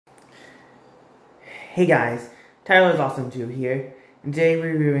Hey guys, Tyler's Awesome 2 here, and today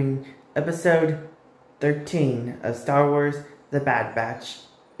we're reviewing episode 13 of Star Wars The Bad Batch,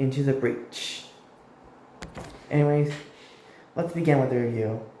 Into the Breach. Anyways, let's begin with the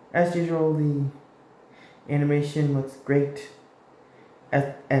review. As usual, the animation looks great,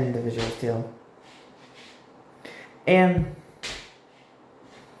 and the visuals too. And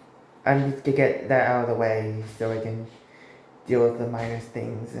I'm just to get that out of the way so I can deal with the minor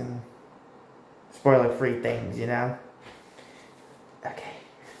things and spoiler-free things, you know? Okay.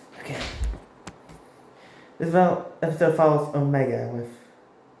 This episode follows Omega with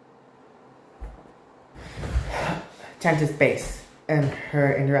Tanta's base and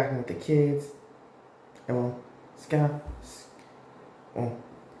her interacting with the kids. And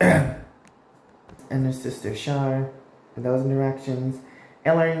and her sister Shar, and those interactions.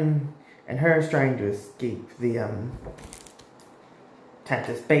 And learning, and her trying to escape the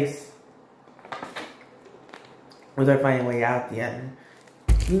Tanta's base, with her finding a way out at the end.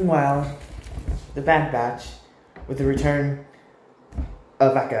 Meanwhile, the Bad Batch, with the return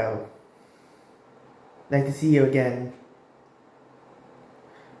of Echo. Nice to see you again.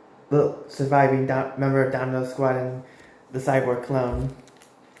 The surviving member of Domino Squad and the cyborg clone.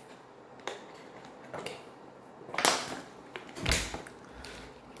 Okay.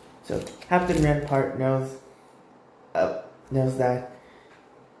 So Captain Rampart knows that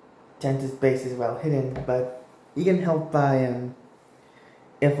Tanta's base is well hidden, but he can help by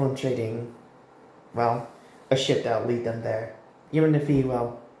infiltrating, well, a ship that'll lead them there. Even if he,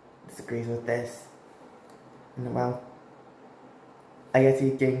 disagrees with this. And, I guess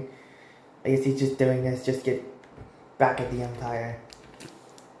he's just doing this just to get back at the Empire.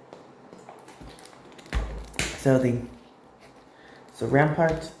 So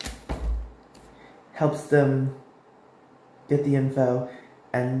Rampart helps them get the info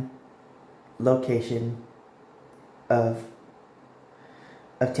and location of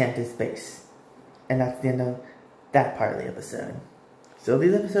Tanta's base. And that's the end of that part of the episode. So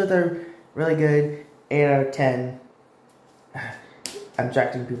these episodes are really good. 8 out of 10. I'm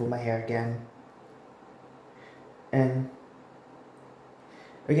distracting people with my hair again. And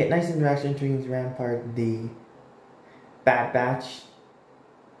we get nice interaction between Rampart and the Bad Batch.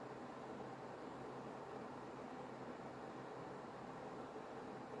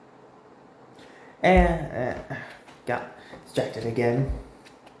 And got distracted again.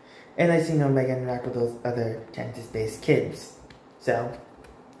 And I seen Omega interact with those other Tanta's-based kids. So,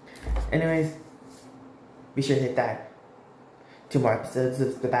 anyways, be sure to hit that. 2 more episodes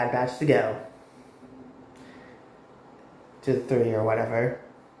of The Bad Batch to go. To 3 or whatever.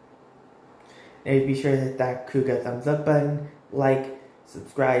 And be sure to hit that Kuga thumbs up button, like,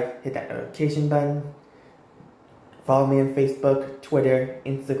 subscribe, hit that notification button. Follow me on Facebook, Twitter,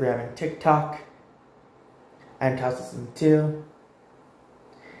 Instagram, and TikTok. I'm Towson 2.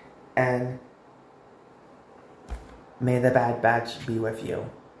 And may the Bad Batch be with you.